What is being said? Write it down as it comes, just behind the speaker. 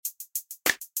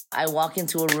I walk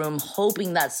into a room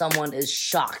hoping that someone is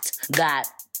shocked that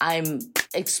I'm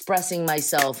expressing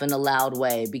myself in a loud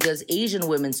way, because Asian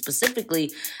women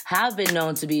specifically have been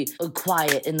known to be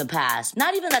quiet in the past.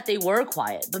 Not even that they were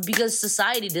quiet, but because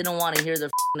society didn't want to hear their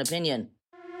opinion.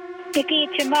 Dickie,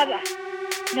 it's your mother.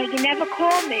 No, you never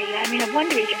called me. I mean, I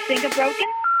wonder, is your finger broken?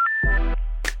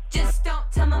 Just don't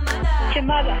tell my mother. It's your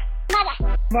mother.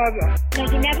 Mother.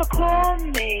 No, you never called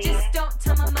me. Just don't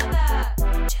tell my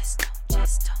mother. Just tell.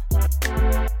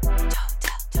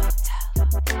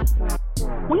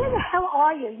 Where the hell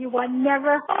are you? You are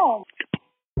never home.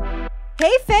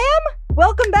 Hey fam!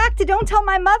 Welcome back to Don't Tell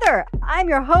My Mother. I'm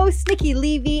your host, Nikki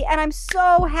Levy, and I'm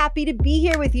so happy to be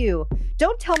here with you.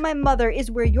 Don't Tell My Mother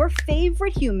is where your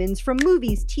favorite humans from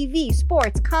movies, TV,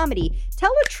 sports, comedy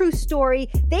tell a true story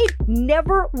they'd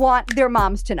never want their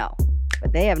moms to know.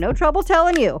 But they have no trouble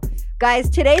telling you. Guys,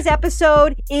 today's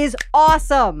episode is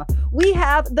awesome. We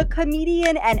have the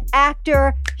comedian and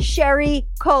actor Sherry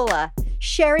Cola.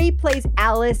 Sherry plays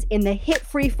Alice in the hit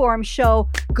Freeform show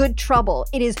Good Trouble.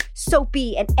 It is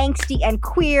soapy and angsty and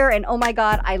queer, and oh my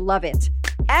god, I love it.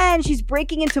 And she's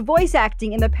breaking into voice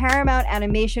acting in the Paramount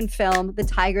animation film The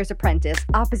Tiger's Apprentice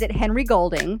opposite Henry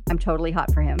Golding. I'm totally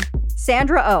hot for him.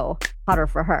 Sandra Oh, hotter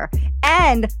for her.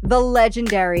 And the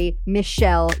legendary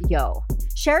Michelle Yeoh.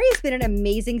 Sherry has been an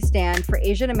amazing stand for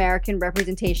Asian American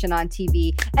representation on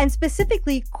TV, and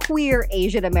specifically queer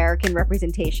Asian American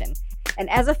representation. And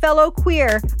as a fellow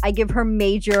queer, I give her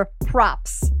major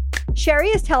props. Sherry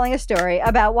is telling a story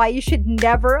about why you should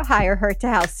never hire her to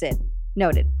house sit.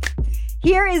 Noted.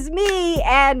 Here is me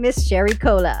and Miss Sherry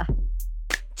Cola.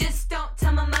 Just don't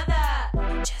tell my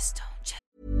mother. Just don't.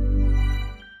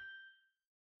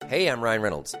 Hey, I'm Ryan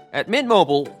Reynolds. At Mint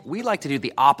Mobile, we like to do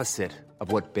the opposite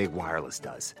of what Big Wireless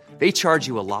does. They charge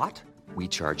you a lot, we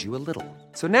charge you a little.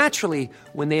 So naturally,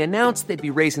 when they announced they'd be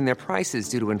raising their prices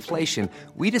due to inflation,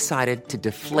 we decided to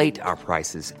deflate our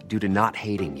prices due to not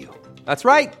hating you. That's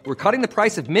right. We're cutting the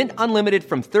price of Mint Unlimited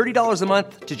from $30 a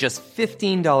month to just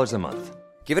 $15 a month.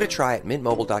 Give it a try at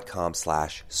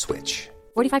mintmobile.com/switch.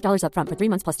 $45 up front for 3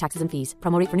 months plus taxes and fees.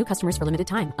 Promo rate for new customers for limited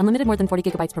time. Unlimited more than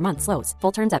 40 gigabytes per month. Slows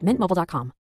full terms at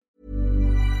mintmobile.com.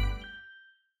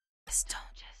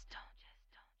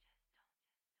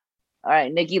 All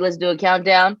right, Nikki, let's do a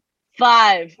countdown.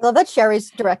 5. I love that Sherry's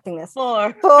directing this.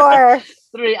 4. 4.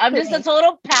 3. I'm just a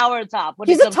total power top.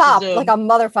 She's a top, like a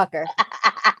motherfucker.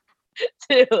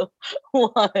 2. 1.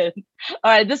 All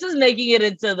right, this is making it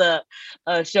into the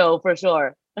show for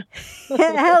sure.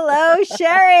 Hello,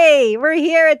 Sherry. We're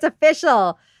here. It's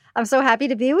official. I'm so happy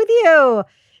to be with you.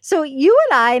 So you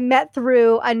and I met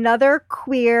through another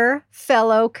queer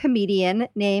fellow comedian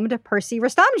named Percy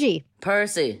Rastamji.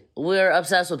 Percy. We're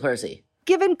obsessed with Percy.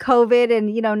 Given COVID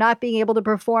and, not being able to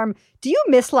perform, do you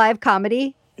miss live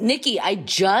comedy? Nikki, I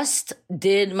just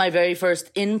did my very first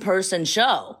in-person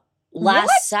show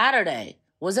last Saturday.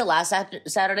 Was it last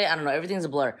Saturday? I don't know. Everything's a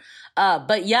blur.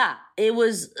 But yeah, it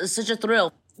was such a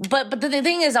thrill. But the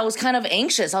thing is, I was kind of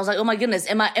anxious. I was like, oh my goodness,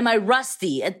 am I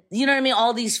rusty? You know what I mean?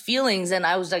 All these feelings. And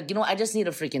I was like, I just need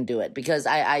to freaking do it because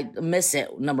I miss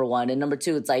it, number one. And number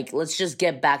two, it's like, let's just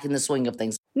get back in the swing of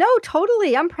things. No,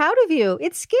 totally. I'm proud of you.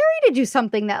 It's scary to do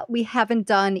something that we haven't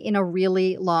done in a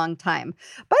really long time.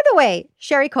 By the way,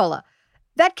 Sherry Cola,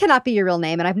 that cannot be your real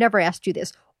name. And I've never asked you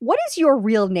this. What is your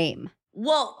real name?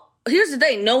 Well, here's the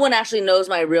thing. No one actually knows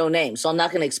my real name, so I'm not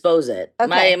going to expose it.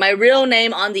 Okay. My real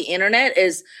name on the internet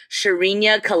is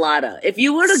Sharinya Kalada. If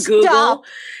you were to Google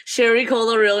Sherry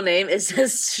Cola real name, it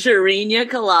says Sharinya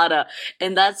Kalada.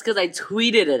 And that's because I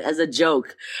tweeted it as a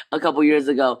joke a couple years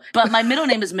ago. But my middle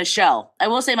name is Michelle. I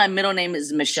will say my middle name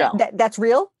is Michelle. That's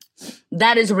real?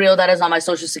 That is real. That is on my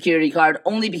social security card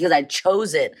only because I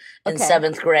chose it in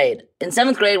 7th grade. In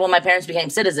 7th grade, when my parents became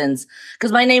citizens,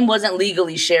 because my name wasn't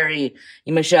legally Sherry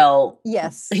Michelle.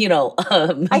 Yes.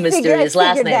 Mysterious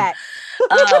last name.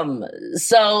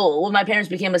 So when my parents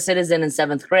became a citizen in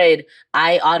 7th grade,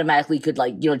 I automatically could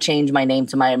change my name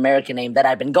to my American name that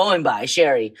I've been going by,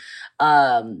 Sherry.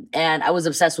 And I was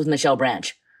obsessed with Michelle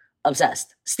Branch.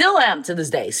 Obsessed. Still am to this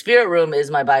day. Spirit Room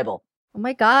is my Bible. Oh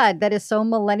my God, that is so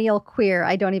millennial queer.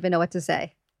 I don't even know what to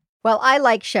say. Well, I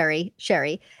like Sherry,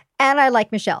 and I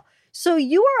like Michelle. So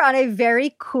you are on a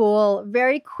very cool,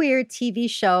 very queer TV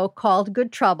show called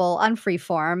Good Trouble on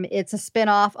Freeform. It's a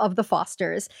spinoff of The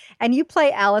Fosters, and you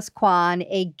play Alice Kwan,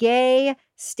 a gay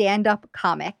stand-up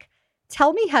comic.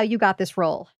 Tell me how you got this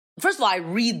role. First of all, I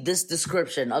read this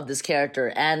description of this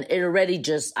character, and it already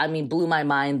just, blew my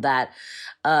mind that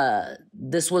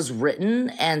this was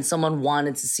written and someone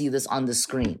wanted to see this on the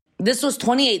screen. This was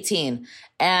 2018,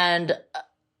 and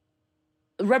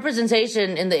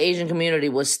representation in the Asian community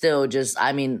was still just,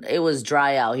 I mean, it was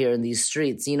dry out here in these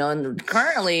streets, you know, and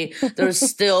currently there's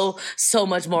still so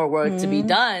much more work to be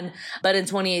done. But in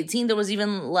 2018, there was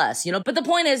even less, you know. But the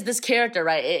point is, this character,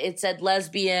 right, it said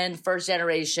lesbian, first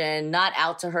generation, not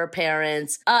out to her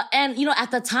parents. And, you know,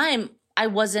 at the time, I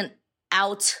wasn't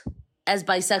out as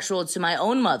bisexual to my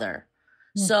own mother.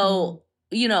 So,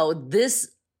 you know, just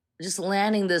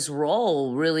landing this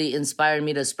role really inspired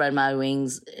me to spread my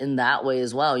wings in that way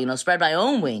as well. You know, spread my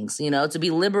own wings, you know, to be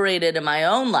liberated in my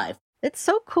own life. It's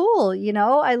so cool. You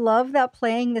know, I love that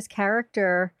playing this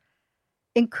character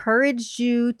encouraged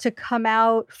you to come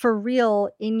out for real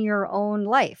in your own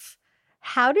life.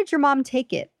 How did your mom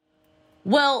take it?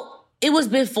 Well, it was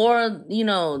before, you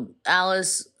know,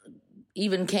 Alice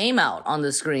even came out on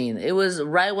the screen. It was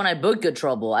right when I booked Good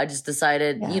Trouble. I just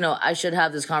decided, you know, I should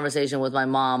have this conversation with my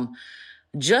mom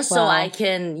just so I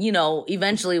can, you know,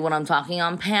 eventually when I'm talking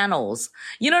on panels,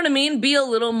 you know what I mean? Be a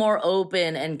little more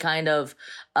open and kind of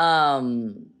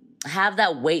have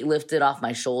that weight lifted off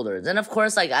my shoulders. And of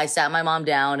course, like I sat my mom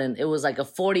down and it was like a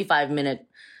 45-minute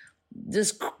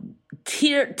just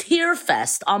tear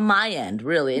fest on my end,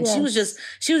 really. And she was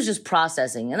just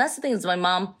processing. And that's the thing is my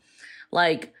mom,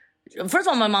 like, first of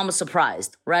all, my mom was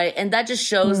surprised, right? And that just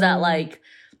shows that, like,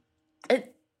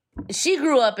 she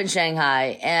grew up in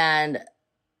Shanghai, and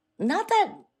not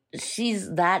that she's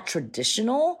that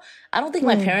traditional. I don't think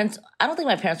my parents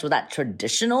were that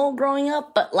traditional growing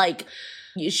up, but, like,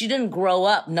 she didn't grow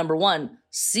up, number one,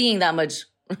 seeing that much,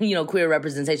 you know, queer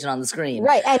representation on the screen.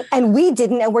 Right. And we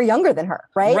didn't, and we're younger than her,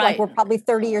 right? Like, we're probably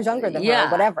 30 years younger than her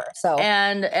or whatever. So,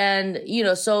 and, you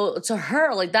know, so to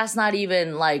her, like, that's not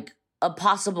even, like, a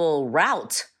possible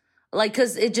route, like,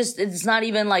 cause it's not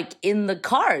even like in the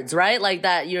cards, right? Like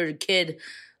that your kid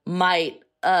might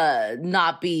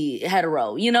not be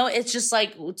hetero, you know? It's just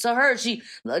like, to her, she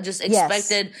just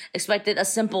expected a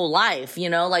simple life, you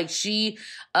know? Like she,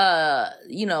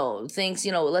 you know, thinks,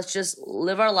 you know, let's just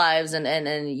live our lives and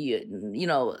you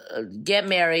know, get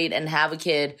married and have a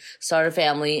kid, start a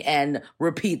family and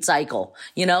repeat cycle,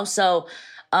 you know? So,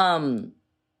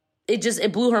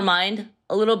 it blew her mind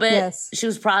a little bit. Yes. She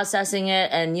was processing it,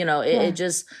 and you know, it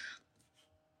just,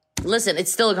 listen, it's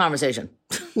still a conversation.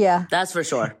 Yeah. That's for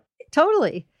sure.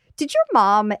 Totally. Did your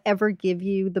mom ever give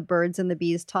you the birds and the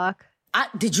bees talk?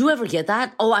 Did you ever get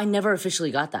that? Oh, I never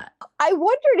officially got that. I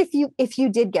wondered if you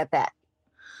did get that.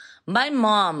 My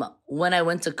mom, when I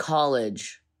went to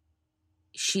college,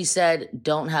 she said,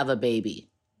 "Don't have a baby."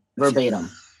 Verbatim.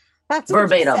 That's what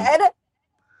verbatim. She said.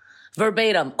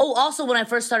 Verbatim. Oh, also when I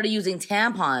first started using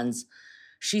tampons,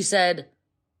 she said,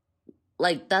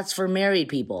 like, that's for married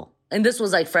people. And this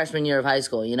was like freshman year of high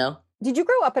school, you know? Did you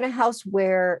grow up in a house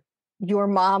where your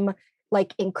mom,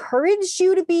 like, encouraged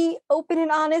you to be open and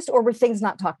honest, or were things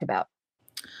not talked about?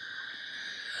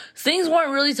 Things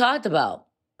weren't really talked about.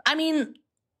 I mean,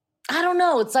 I don't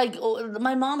know. It's like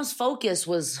my mom's focus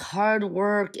was hard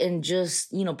work and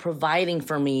just, you know, providing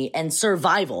for me and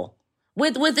survival.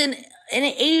 With an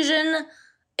Asian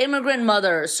immigrant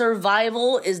mother,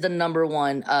 survival is the number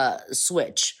one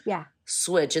switch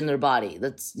in their body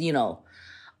that's, you know,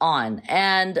 on.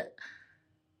 And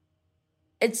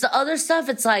it's the other stuff,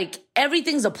 it's like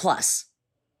everything's a plus.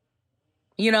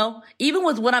 You know, even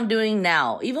with what I'm doing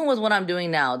now,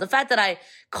 the fact that I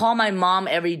call my mom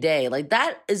every day, like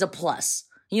that is a plus.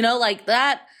 You know, like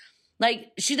that,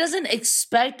 like she doesn't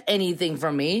expect anything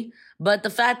from me. But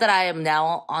the fact that I am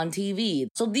now on TV.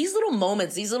 So these little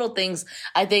moments, these little things,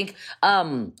 I think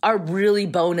are really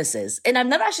bonuses. And I've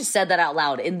never actually said that out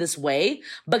loud in this way,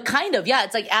 but kind of, yeah.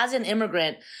 It's like as an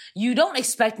immigrant, you don't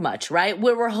expect much, right?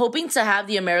 We're hoping to have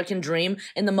the American dream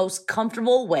in the most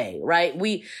comfortable way, right?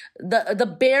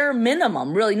 The bare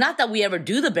minimum, really, not that we ever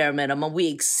do the bare minimum. We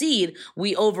exceed,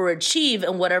 we overachieve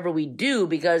in whatever we do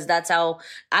because that's how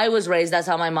I was raised. That's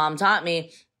how my mom taught me.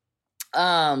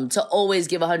 To always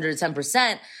give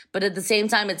 110%. But at the same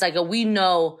time, it's like, we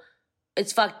know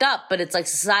it's fucked up, but it's like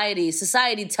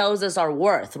society tells us our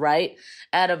worth, right?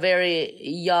 At a very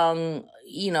young,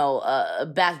 you know,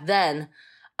 back then.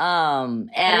 And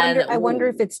I wonder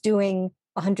if it's doing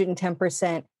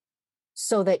 110%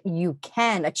 so that you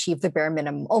can achieve the bare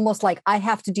minimum. Almost like I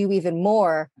have to do even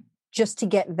more just to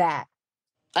get that.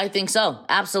 I think so.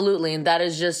 Absolutely. And that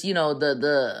is just, you know,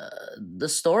 the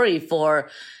story for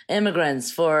immigrants,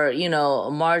 for, you know,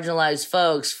 marginalized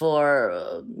folks,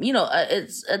 for, you know,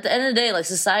 it's at the end of the day, like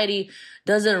society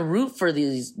doesn't root for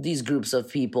these groups of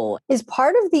people. Is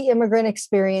part of the immigrant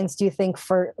experience, do you think,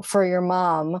 for your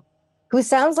mom, who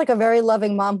sounds like a very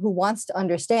loving mom who wants to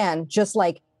understand, just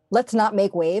like, let's not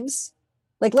make waves.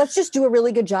 Like, let's just do a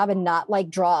really good job and not like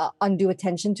draw undue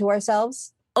attention to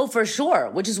ourselves. Oh, for sure.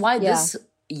 Which is why this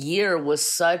year was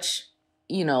such,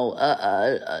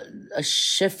 a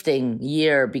shifting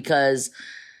year because,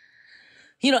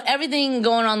 everything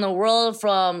going on in the world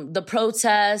from the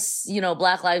protests,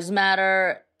 Black Lives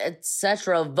Matter,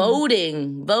 etc.,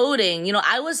 voting.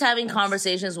 I was having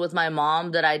conversations with my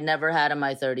mom that I'd never had in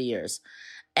my 30 years.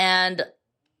 And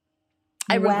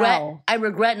I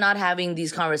regret not having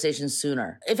these conversations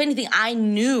sooner. If anything, I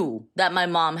knew that my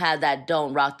mom had that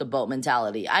don't rock the boat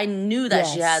mentality. I knew that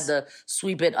she had the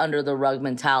sweep it under the rug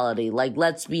mentality. Like,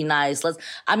 let's be nice.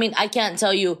 I can't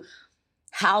tell you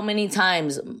how many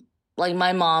times like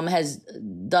my mom has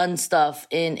done stuff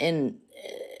in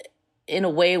a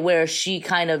way where she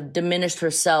kind of diminished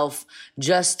herself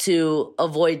just to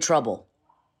avoid trouble.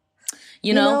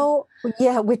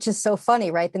 Yeah, which is so funny,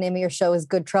 right? The name of your show is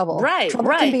Good Trouble. Right, trouble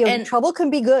right. Trouble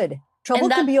can be good. Trouble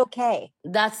can be okay.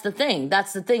 That's the thing.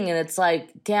 And it's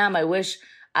like, damn, I wish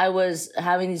I was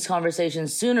having these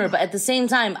conversations sooner. But at the same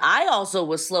time, I also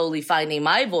was slowly finding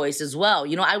my voice as well.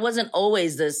 I wasn't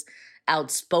always this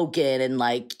outspoken and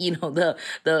like, the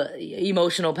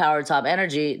emotional power top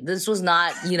energy. This was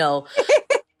not,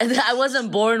 I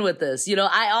wasn't born with this.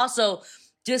 I also...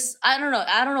 I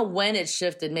don't know when it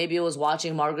shifted. Maybe it was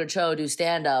watching Margaret Cho do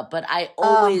stand-up, but I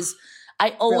always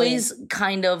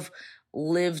kind of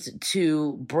lived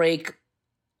to break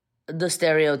the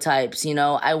stereotypes.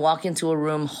 I walk into a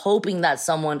room hoping that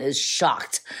someone is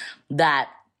shocked that,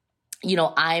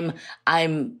 I'm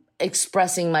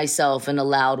expressing myself in a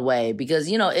loud way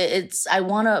because, I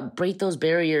want to break those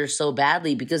barriers so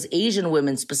badly because Asian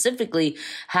women specifically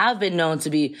have been known to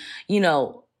be,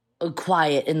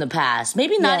 quiet in the past.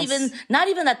 Maybe not even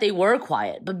that they were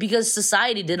quiet, but because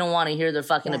society didn't want to hear their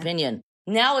fucking opinion.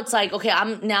 Now it's like, okay,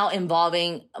 I'm now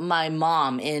involving my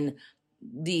mom in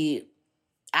the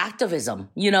activism,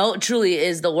 truly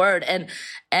is the word.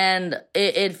 And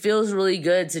it feels really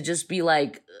good to just be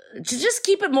like, to just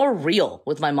keep it more real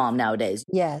with my mom nowadays.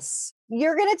 Yes.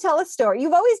 You're going to tell a story.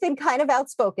 You've always been kind of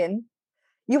outspoken.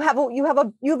 You have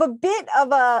a bit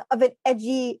of an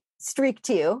edgy streak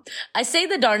to you. I say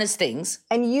the darnest things.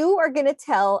 And you are going to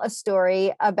tell a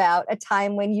story about a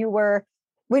time when you were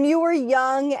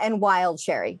young and wild,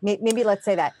 Sherry. Maybe let's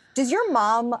say that. Does your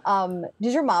mom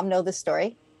know this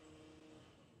story?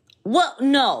 Well,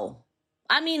 no.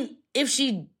 If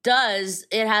she does,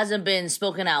 it hasn't been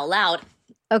spoken out loud.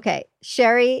 Okay,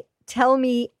 Sherry, tell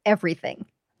me everything.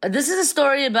 This is a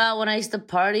story about when I used to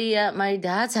party at my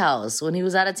dad's house when he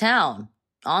was out of town,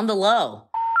 on the low.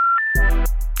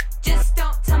 Just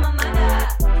don't tell my mother.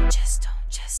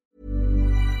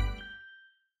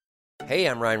 Hey,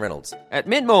 I'm Ryan Reynolds. At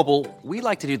Mint Mobile, we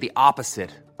like to do the opposite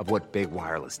of what Big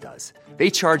Wireless does. They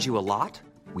charge you a lot,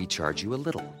 we charge you a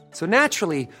little. So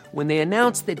naturally, when they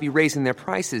announced they'd be raising their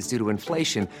prices due to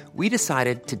inflation, we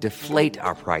decided to deflate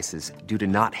our prices due to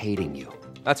not hating you.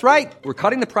 That's right. We're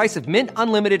cutting the price of Mint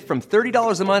Unlimited from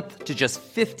 $30 a month to just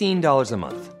 $15 a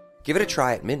month. Give it a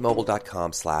try at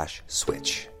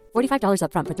mintmobile.com/switch. $45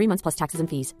 up front for 3 months plus taxes and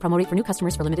fees. Promo rate for new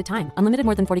customers for limited time. Unlimited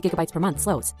more than 40 gigabytes per month.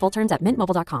 Slows full terms at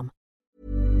mintmobile.com.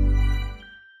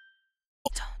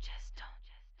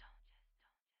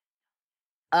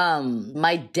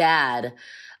 My dad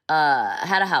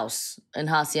had a house in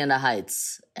Hacienda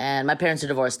Heights, and my parents are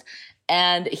divorced.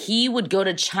 And he would go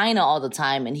to China all the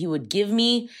time, and he would give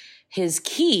me his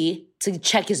key to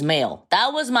check his mail.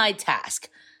 That was my task.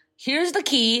 Here's the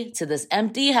key to this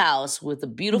empty house with a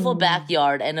beautiful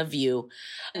backyard and a view,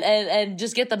 and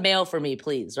just get the mail for me,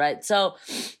 please, right? So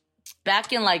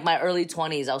back in like my early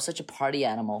 20s, I was such a party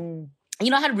animal.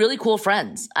 I had really cool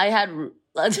friends. That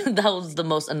was the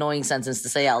most annoying sentence to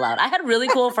say out loud. I had really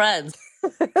cool friends.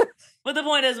 But the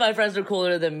point is my friends were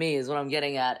cooler than me is what I'm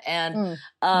getting at. And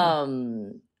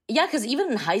because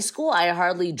even in high school, I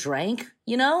hardly drank,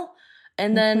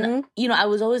 And then, I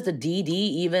was always the DD,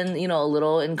 even, a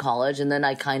little in college. And then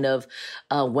I kind of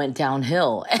went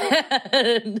downhill.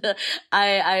 And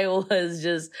I was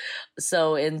just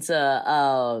so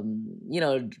into,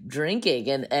 drinking.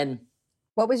 And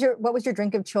what was your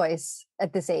drink of choice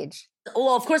at this age?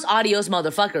 Well, of course, Adios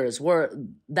motherfuckers were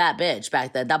that bitch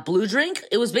back then. That blue drink,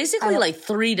 it was basically like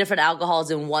 3 different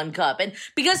alcohols in one cup. And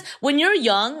because when you're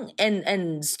young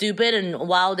and stupid and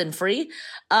wild and free,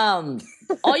 all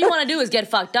you want to do is get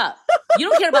fucked up. You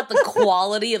don't care about the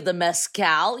quality of the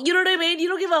mezcal. You know what I mean? You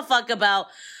don't give a fuck about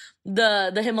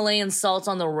the Himalayan salts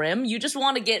on the rim. You just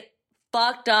want to get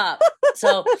fucked up.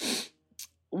 So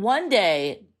one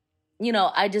day,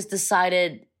 I just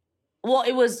decided... Well,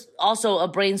 it was also a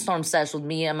brainstorm sesh with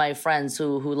me and my friends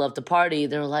who love to party.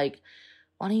 They're like,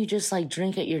 why don't you just like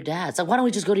drink at your dad's? Like, why don't we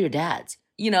just go to your dad's?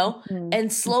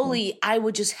 And slowly I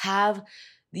would just have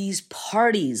these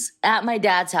parties at my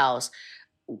dad's house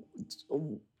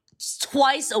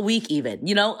twice a week even,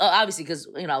 you know, obviously because,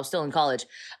 you know, I was still in college.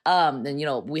 And, you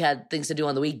know, we had things to do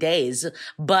on the weekdays,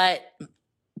 but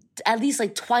at least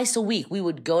like twice a week, we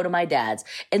would go to my dad's,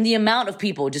 and the amount of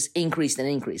people just increased and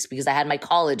increased because I had my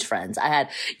college friends. I had,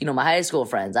 you know, my high school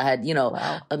friends. I had, you know,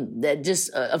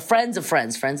 just friends of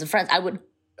friends. I would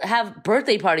have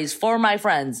birthday parties for my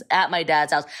friends at my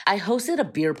dad's house. I hosted a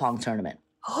beer pong tournament.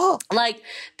 Like,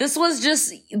 this was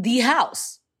just the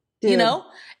house, you know?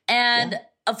 And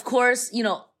of course, you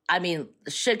know, I mean,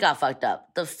 shit got fucked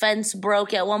up. The fence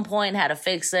broke at one point, had to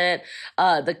fix it.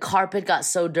 The carpet got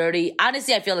so dirty.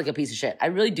 Honestly, I feel like a piece of shit. I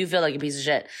really do feel like a piece of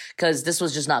shit because this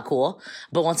was just not cool.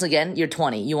 But once again, you're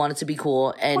 20. You want it to be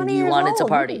cool and you wanted to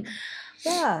party.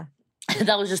 Yeah.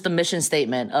 That was just the mission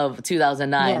statement of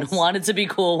 2009. Yes. Wanted to be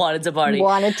cool, wanted to party.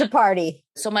 Wanted to party.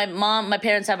 So my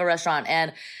parents have a restaurant,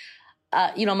 and,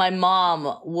 you know, my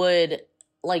mom would,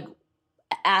 like,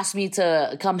 ask me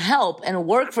to come help and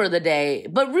work for the day.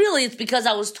 But really, it's because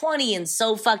I was 20 and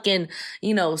so fucking,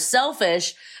 you know,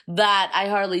 selfish that I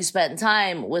hardly spent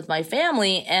time with my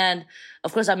family. And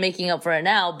of course, I'm making up for it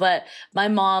now, but my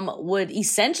mom would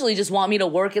essentially just want me to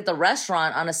work at the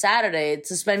restaurant on a Saturday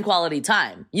to spend quality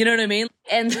time. You know what I mean?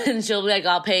 And then she'll be like,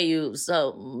 I'll pay you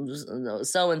so-and-so.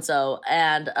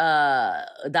 And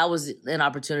that was an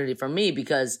opportunity for me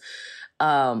because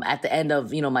at the end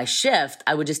of, you know, my shift,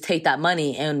 I would just take that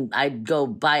money and I'd go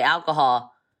buy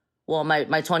alcohol. Well, my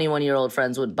 21-year-old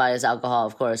friends would buy us alcohol,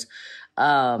 of course.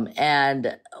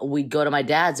 And we'd go to my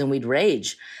dad's and we'd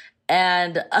rage.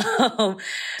 And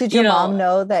did your mom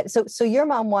know that? So your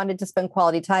mom wanted to spend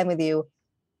quality time with you.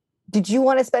 Did you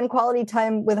want to spend quality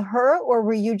time with her, or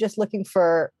were you just looking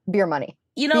for beer money?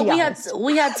 You know,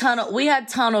 we had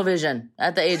tunnel vision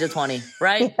at the age of 20,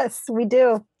 right? Yes, we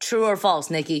do. True or false,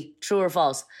 Nikki? True or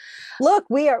false? Look,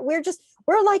 we're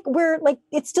like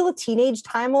it's still a teenage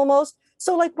time almost.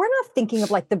 So like we're not thinking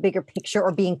of like the bigger picture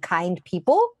or being kind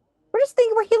people. We're just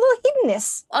thinking we're little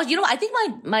hedonists. Oh, you know, I think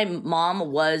my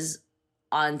mom was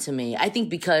onto me. I think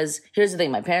because here's the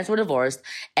thing, my parents were divorced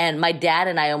and my dad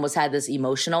and I almost had this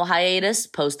emotional hiatus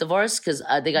post-divorce because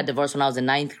they got divorced when I was in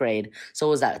 9th grade. So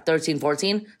what was that, 13,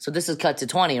 14? So this is cut to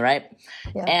 20, right?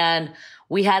 Yeah. And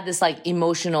we had this like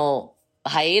emotional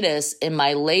hiatus in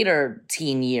my later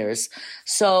teen years.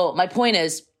 So my point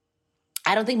is,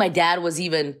 I don't think my dad was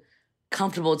even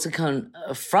comfortable to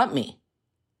confront me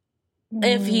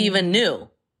if he even knew,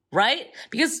 right?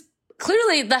 Because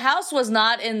clearly the house was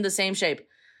not in the same shape.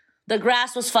 The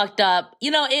grass was fucked up.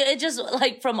 You know, it just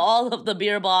like from all of the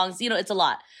beer bongs, you know, it's a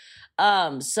lot.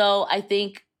 So I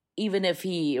think even if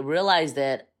he realized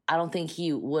it, I don't think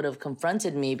he would have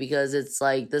confronted me because it's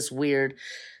like this weird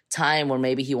time where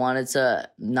maybe he wanted to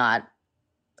not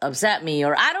upset me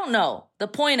or I don't know. The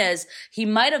point is he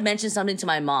might have mentioned something to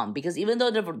my mom because even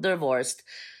though they're divorced,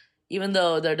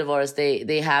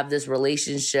 they have this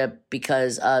relationship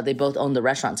because they both own the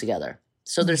restaurant together.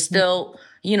 So they're still,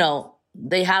 you know,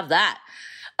 they have that.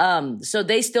 So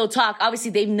they still talk.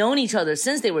 Obviously, they've known each other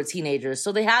since they were teenagers.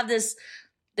 So they have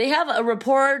a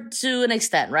rapport to an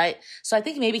extent, right? So I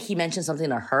think maybe he mentioned something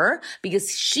to her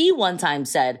because she one time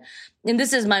said, and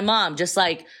this is my mom, just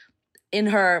like in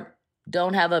her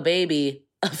don't have a baby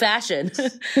fashion,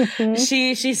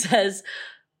 she says,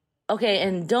 okay,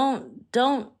 and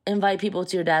don't invite people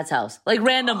to your dad's house. Like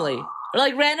randomly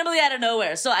out of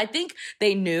nowhere. So I think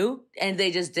they knew and they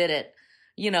just didn't,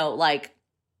 you know, like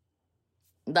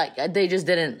they just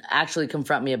didn't actually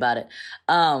confront me about it.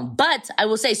 But I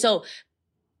will say, so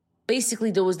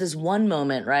basically there was this one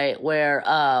moment, right, where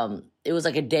it was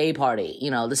like a day party, you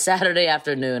know, the Saturday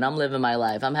afternoon, I'm living my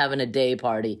life. I'm having a day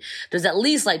party. There's at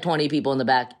least like 20 people in the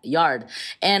backyard.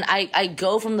 And I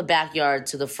go from the backyard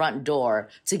to the front door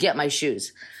to get my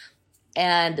shoes.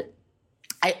 And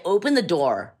I open the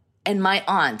door and my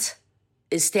aunt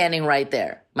is standing right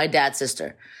there, my dad's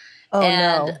sister. Oh,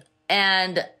 no.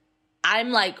 And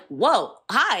I'm like, whoa,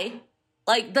 hi.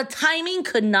 Like the timing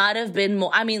could not have been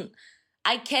more. I mean,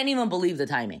 I can't even believe the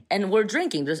timing. And we're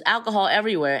drinking. There's alcohol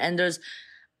everywhere. And there's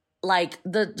like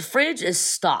the fridge is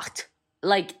stocked.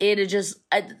 Like it is just,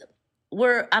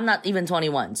 I'm not even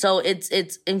 21. So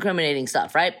it's incriminating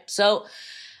stuff, right? So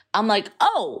I'm like,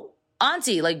 oh,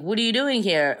 auntie, like, what are you doing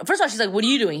here? First of all, she's like, what are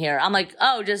you doing here? I'm like,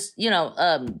 oh, just, you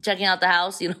know, checking out the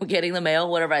house, you know, getting the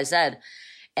mail, whatever I said.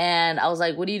 And I was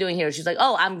like, what are you doing here? She's like,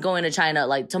 oh, I'm going to China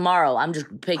like tomorrow. I'm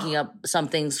just picking up some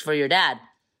things for your dad.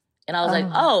 And I was like,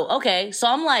 oh, okay. So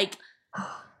I'm like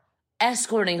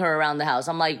escorting her around the house.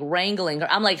 I'm like wrangling her.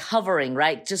 I'm like hovering,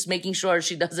 right? Just making sure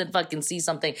she doesn't fucking see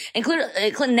something. And clear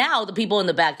now the people in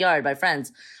the backyard, my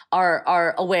friends,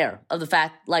 are aware of the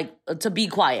fact, like, to be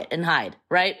quiet and hide,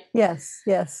 right? Yes.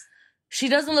 Yes. She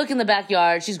doesn't look in the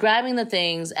backyard. She's grabbing the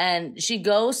things and she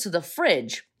goes to the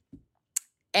fridge.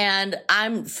 And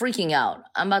I'm freaking out.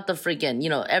 I'm about to freaking,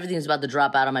 everything's about to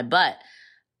drop out of my butt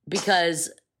because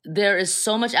there is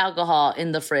so much alcohol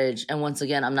in the fridge. And once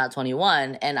again, I'm not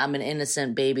 21 and I'm an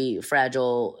innocent baby,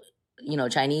 fragile,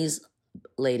 Chinese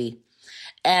lady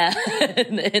and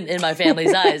in my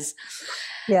family's eyes.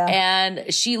 Yeah.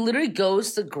 And she literally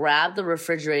goes to grab the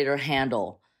refrigerator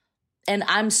handle and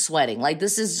I'm sweating. Like,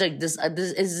 this is like, this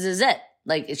is it.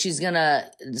 Like, she's going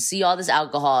to see all this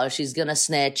alcohol. She's going to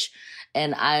snitch.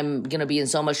 And I'm going to be in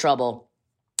so much trouble.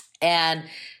 And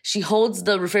she holds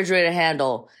the refrigerator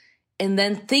handle and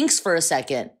then thinks for a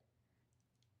second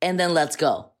and then lets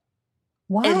go.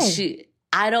 Why? And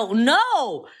I don't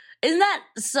know. Isn't that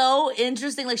so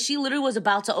interesting? Like, she literally was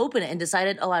about to open it and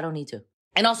decided, oh, I don't need to.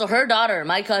 And also her daughter,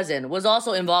 my cousin, was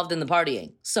also involved in the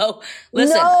partying. So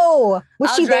listen. No.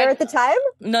 Was she there at the time?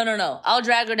 No. I'll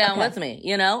drag her down with me,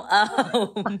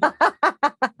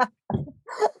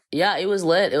 Yeah, it was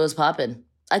lit. It was popping.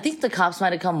 I think the cops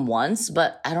might have come once,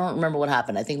 but I don't remember what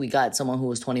happened. I think we got someone who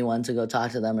was 21 to go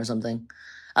talk to them or something.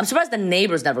 I'm surprised the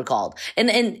neighbors never called.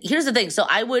 And here's the thing. So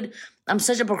I'm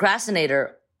such a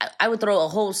procrastinator. I would throw a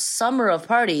whole summer of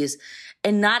parties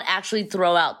and not actually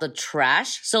throw out the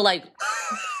trash. So like,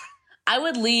 I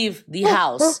would leave the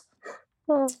house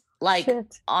like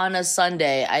on a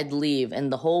Sunday. I'd leave,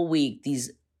 and the whole week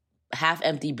these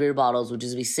half-empty beer bottles would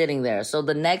just be sitting there. So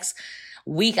the next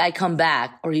week I come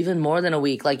back, or even more than a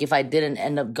week, like if I didn't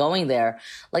end up going there,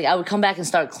 like I would come back and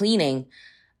start cleaning.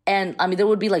 And I mean, there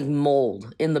would be like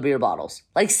mold in the beer bottles,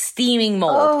 like steaming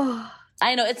mold. Oh.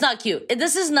 I know, it's not cute.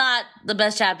 This is not the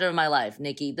best chapter of my life,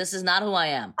 Nikki. This is not who I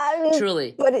am.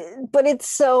 Truly. But it's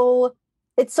so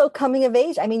coming of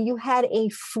age. I mean, you had a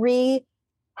free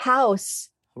house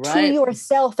to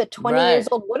yourself at 20 years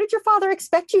old. What did your father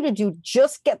expect you to do?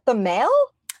 Just get the mail?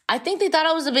 I think they thought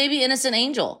I was a baby innocent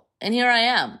angel. And here I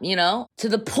am, to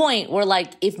the point where,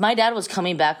 like, if my dad was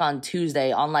coming back on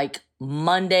Tuesday, on like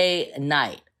Monday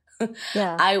night,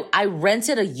 I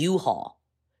rented a U-Haul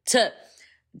to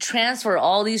transfer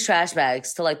all these trash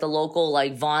bags to like the local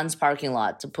like Vaughn's parking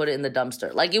lot to put it in the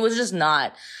dumpster. Like, it was just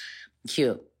not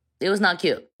cute. It was not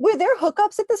cute. Were there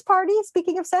hookups at this party?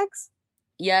 Speaking of sex?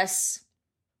 Yes.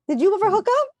 Did you ever hook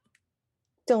up?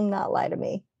 Do not lie to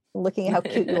me. I'm looking at how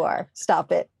cute you are.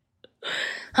 Stop it.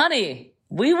 Honey.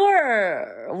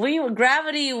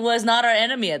 Gravity was not our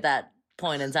enemy at that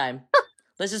point in time.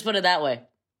 Let's just put it that way.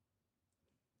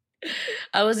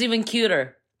 I was even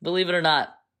cuter, believe it or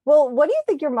not. Well, what do you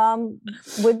think your mom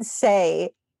would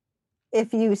say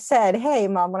if you said, hey,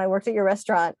 Mom, when I worked at your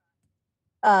restaurant,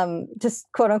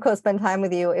 just quote unquote spend time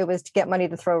with you, it was to get money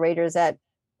to throw Raiders at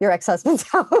your ex-husband's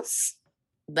house?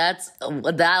 That's a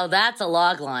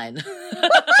log line.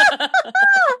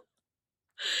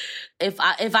 If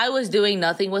I was doing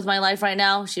nothing with my life right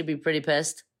now, she'd be pretty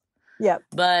pissed. Yep.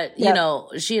 But,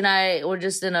 she and I were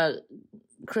just in a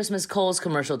Christmas Kohl's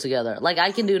commercial together. Like,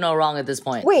 I can do no wrong at this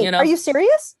point. Wait, are you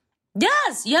serious?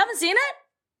 Yes. You haven't seen it?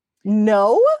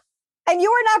 No. And you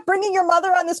are not bringing your mother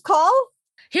on this call?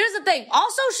 Here's the thing.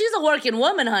 Also, she's a working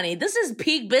woman, honey. This is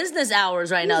peak business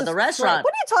hours right now, the restaurant.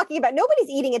 What are you talking about? Nobody's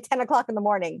eating at 10 o'clock in the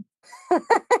morning.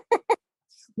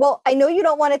 Well, I know you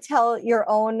don't want to tell your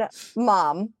own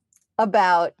mom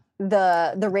about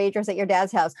the Ragers at your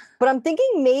dad's house, but I'm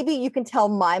thinking maybe you can tell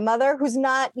my mother, who's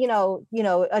not,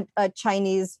 a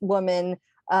Chinese woman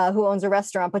who owns a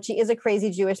restaurant, but she is a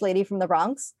crazy Jewish lady from the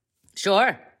Bronx.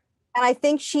 Sure. And I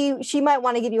think she might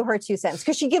want to give you her 2 cents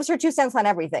because she gives her 2 cents on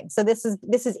everything. So this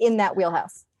is in that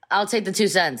wheelhouse. I'll take the 2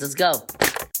 cents. Let's go.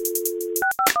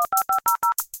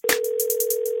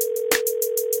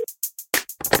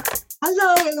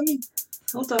 Hello,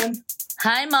 hold on.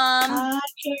 Hi, Mom. Hi.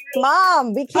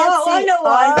 Mom, we can't see. I know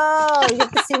why. Oh, you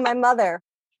have to see my mother.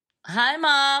 Hi,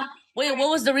 Mom. Wait, what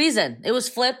was the reason? It was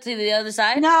flipped to the other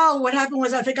side? No, what happened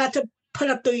was I forgot to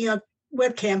put up the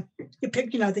webcam. You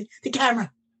picked, the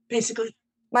camera, basically.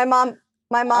 My mom.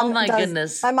 Oh my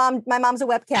goodness. My mom's a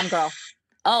webcam girl.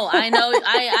 Oh, I know.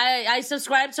 I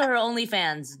subscribe to her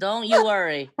OnlyFans. Don't you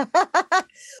worry.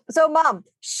 So, Mom,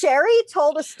 Sherry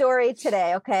told a story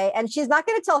today, okay? And she's not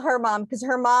going to tell her mom because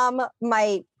her mom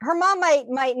might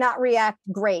not react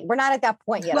great. We're not at that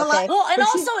point yet, okay? Well, and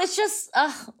also it's just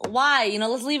why?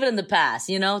 Let's leave it in the past,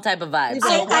 type of vibe.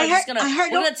 So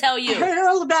we're gonna tell you. I heard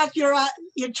all about your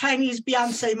Chinese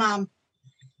Beyonce mom.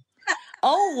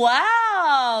 Oh,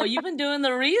 wow. You've been doing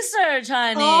the research,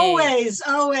 honey. Always.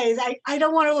 I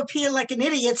don't want to appear like an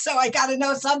idiot, so I got to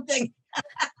know something.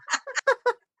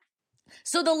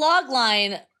 So the log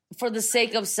line for the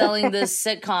sake of selling this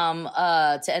sitcom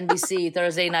to NBC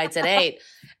Thursday nights at 8,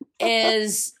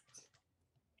 is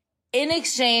in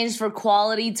exchange for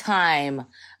quality time,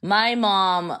 my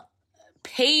mom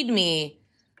paid me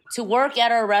to work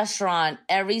at her restaurant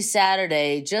every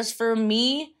Saturday just for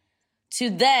me to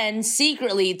then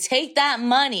secretly take that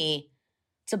money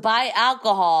to buy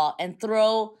alcohol and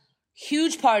throw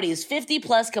huge parties, 50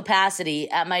 plus capacity,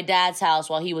 at my dad's house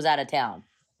while he was out of town.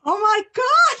 Oh my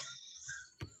God.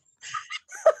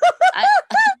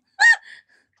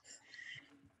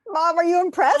 Mom, are you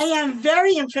impressed? I am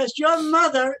very impressed. Your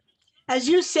mother, as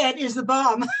you said, is the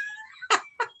bomb.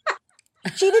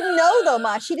 She didn't know though,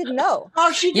 Ma. She didn't know.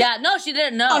 Oh, she did. Yeah, no, she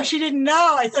didn't know. Oh, she didn't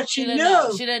know. I thought she didn't knew.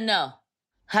 know. She didn't know.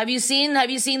 Have you seen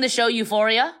the show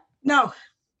Euphoria? No.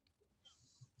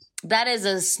 That is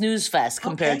a snooze fest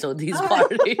compared Okay. to these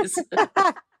parties.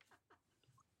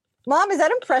 Mom, is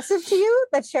that impressive to you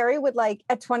that Sherry would like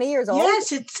at 20 years old?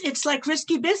 Yes, it's like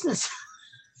risky business.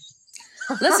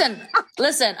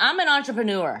 Listen, I'm an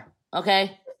entrepreneur,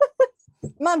 okay?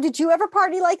 Mom, did you ever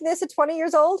party like this at 20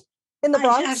 years old in the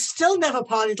Bronx? I've still never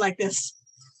partied like this.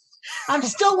 I'm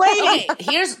still waiting. Okay,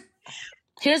 here's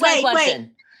my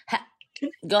question.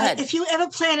 Go ahead. If you ever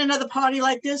plan another party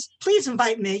like this, please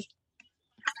invite me.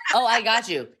 Oh, I got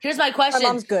you. Here's my question. My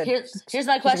mom's good. Here's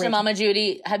my question, Mama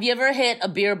Judy. Have you ever hit a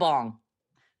beer bong?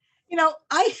 You know,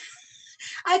 I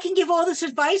can give all this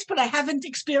advice, but I haven't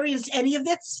experienced any of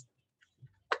this.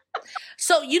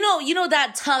 So you know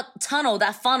that tunnel,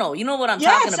 that funnel. You know what I'm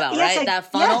talking about, right?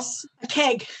 That funnel. Yes, a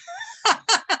keg.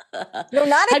 No,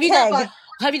 not a keg.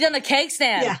 Have you done a keg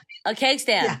stand? Yeah. A keg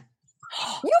stand. Yeah.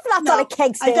 You have not done a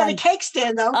keg stand. I've done a cake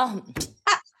stand, though. Oh.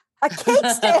 A cake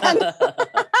stand.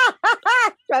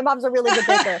 My mom's a really good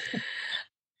baker.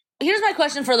 Here's my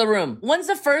question for the room. When's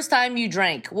the first time you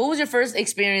drank? What was your first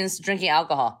experience drinking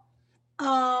alcohol?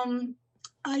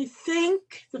 I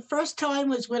think the first time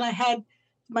was when I had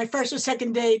my first or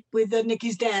second date with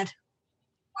Nikki's dad.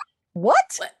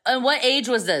 What? And what age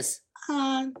was this?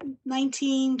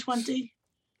 19, 20.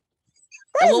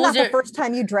 That is what not was the your- first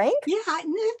time you drank. Yeah, I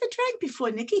never drank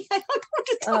before, Nikki. I don't know what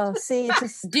to tell Oh, see, it's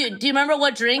just, Do you remember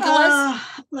what drink it was?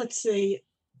 Let's see.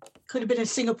 Could have been a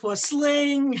Singapore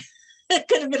Sling. It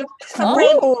could have been a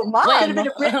oh, Mom.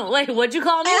 Wait, what'd you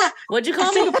call me? What'd you a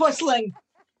call me? Singapore Sling.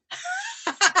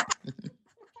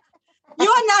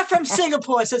 You're not from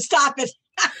Singapore, so stop it.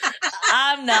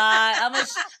 I'm not.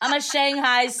 I'm a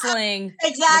Shanghai sling.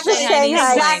 Exactly.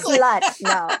 Shanghai Exactly. slut.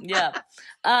 No. Yeah.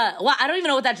 Well, I don't even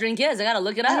know what that drink is. I gotta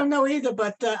look it I up. don't know either,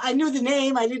 but I knew the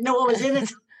name. I didn't know what was in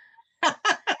it.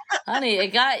 Honey, it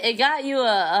got you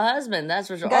a husband, that's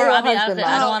for sure. Got you a I mean, husband,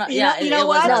 I Mom. don't want to. You Yeah, know- you know it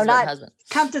was what? No, husband. not- Husband.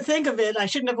 Come to think of it, I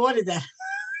shouldn't have ordered that.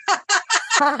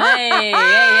 Hey!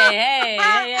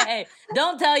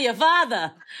 Don't tell your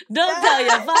father. Don't tell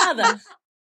your father.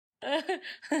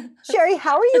 Sherry,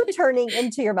 how are you turning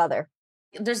into your mother?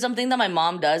 There's something that my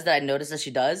mom does that I notice that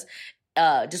she does.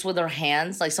 Just with her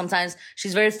hands, like sometimes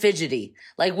she's very fidgety.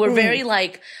 Like we're very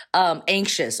like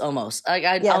anxious almost. Like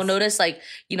I'll notice like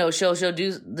she'll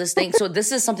do this thing. So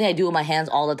this is something I do with my hands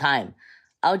all the time.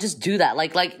 I'll just do that.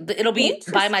 Like it'll be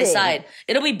by my Interesting. side.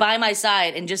 It'll be by my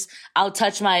side, and just I'll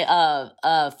touch my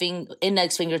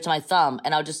index finger to my thumb,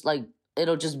 and I'll just like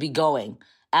it'll just be going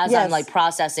as I'm Yes. like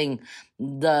processing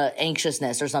the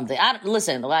anxiousness or something.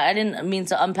 Listen, I didn't mean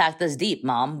to unpack this deep,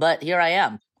 Mom, but here I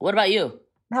am. What about you?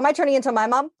 How am I turning into my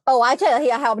mom? Oh, I tell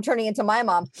you how I'm turning into my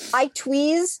mom. I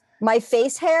tweeze my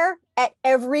face hair at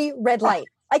every red light.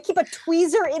 I keep a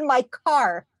tweezer in my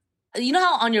car. You know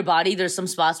how on your body there's some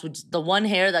spots with the one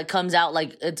hair that comes out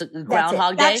like it's a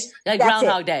Groundhog Day? That's- Like that's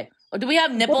Groundhog it. Day. Or do we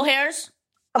have nipple hairs?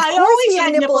 Of I course always we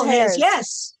have had nipple hairs.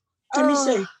 Yes. Let me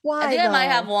see. Why? I think I might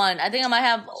though? have one. I think I might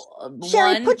have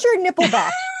Sherry, one. put your nipple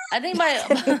back. I think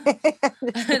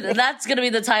that's going to be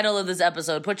the title of this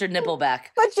episode. Put your nipple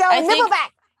back. Put your I nipple think-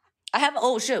 back. I have,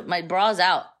 oh shoot, my bra's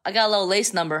out. I got a little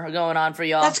lace number going on for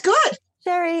y'all. That's good.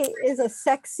 Sherry is a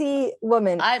sexy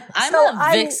woman. I'm So a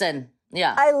vixen.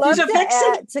 Yeah. I love She's a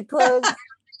vixen? to close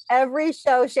every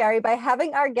show, Sherry, by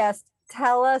having our guests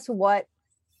tell us what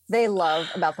they love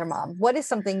about their mom. What is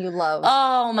something you love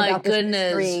Oh my about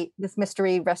goodness. this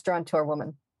mystery restaurateur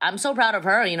woman? I'm so proud of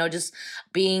her, just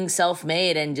being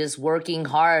self-made and just working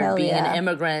hard, Hell being yeah. an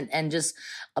immigrant and just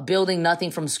building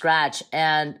nothing from scratch.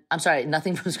 And I'm sorry,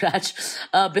 nothing from scratch,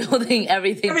 building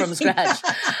everything from scratch.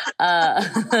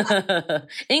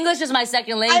 English is my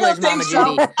second language, think Mama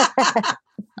so. Judy.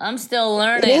 I'm still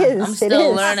learning. It is, I'm it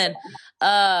still is. learning.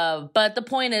 But the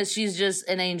point is she's just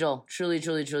an angel. Truly,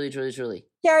 truly, truly, truly, truly.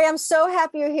 Carrie, I'm so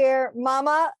happy you're here.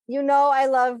 Mama, I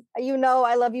love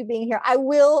you being here. I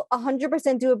will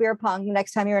 100% do a beer pong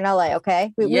next time you're in LA,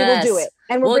 okay? We will do it.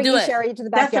 And we'll bring Sherry to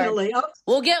the backyard. Definitely. Oh.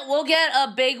 We'll get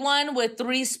a big one with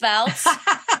 3 spouts.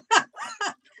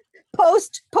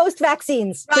 Post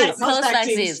vaccines. Right, Post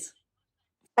vaccines.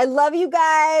 I love you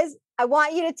guys. I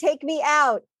want you to take me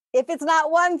out. If it's not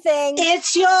one thing,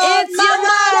 It's your mother.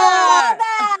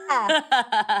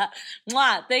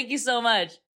 Mwah. Thank you so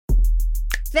much.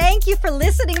 Thank you for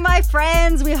listening, my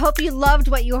friends. We hope you loved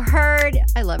what you heard.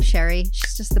 I love Sherry.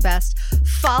 She's just the best.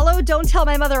 Follow Don't Tell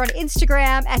My Mother on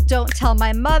Instagram at Don't Tell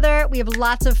My Mother. We have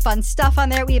lots of fun stuff on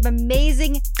there. We have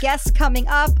amazing guests coming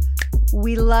up.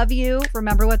 We love you.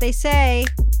 Remember what they say.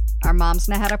 Our moms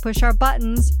know how to push our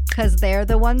buttons because they're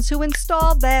the ones who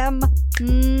installed them.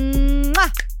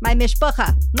 Mwah! My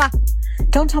mishpucha. Mwah!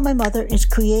 Don't Tell My Mother is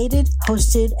created,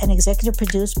 hosted, and executive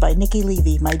produced by Nikki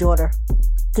Levy, my daughter.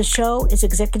 The show is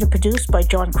executive produced by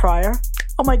John Cryer.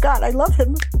 Oh my God, I love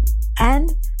him.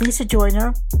 And Lisa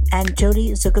Joyner and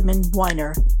Jody Zuckerman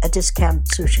Weiner at Discount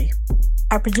Sushi.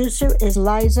 Our producer is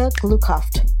Liza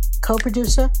Glukoft.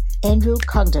 Co-producer, Andrew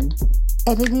Condon.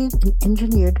 Edited and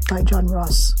engineered by John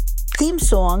Ross. Theme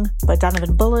song by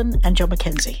Donovan Bullen and Joe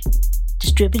McKenzie.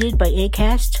 Distributed by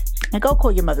Acast. Now go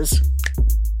call your mothers.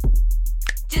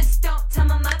 Just don't tell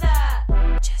my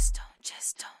mother. Just don't.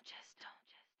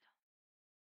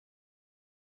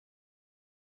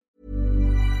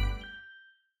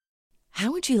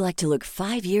 How would you like to look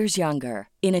 5 years younger?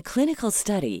 In a clinical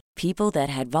study, people that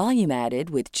had volume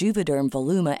added with Juvederm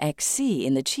Voluma XC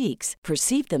in the cheeks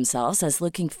perceived themselves as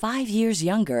looking 5 years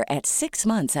younger at 6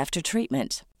 months after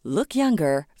treatment. Look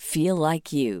younger, feel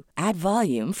like you. Add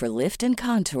volume for lift and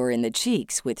contour in the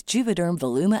cheeks with Juvederm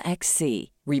Voluma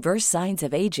XC. Reverse signs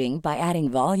of aging by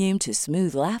adding volume to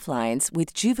smooth laugh lines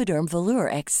with Juvederm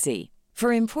Volure XC.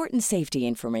 For important safety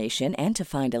information and to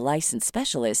find a licensed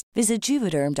specialist, visit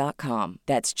Juvederm.com.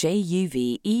 That's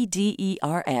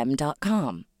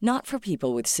JUVEDERM.com. Not for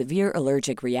people with severe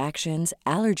allergic reactions,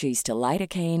 allergies to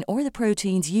lidocaine, or the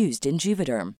proteins used in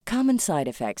Juvederm. Common side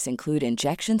effects include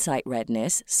injection site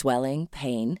redness, swelling,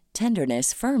 pain,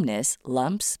 tenderness, firmness,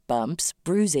 lumps, bumps,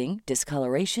 bruising,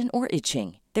 discoloration, or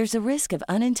itching. There's a risk of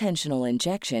unintentional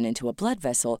injection into a blood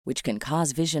vessel, which can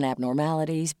cause vision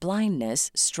abnormalities, blindness,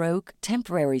 stroke,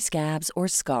 temporary scabs, or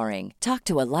scarring. Talk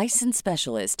to a licensed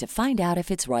specialist to find out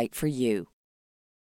if it's right for you.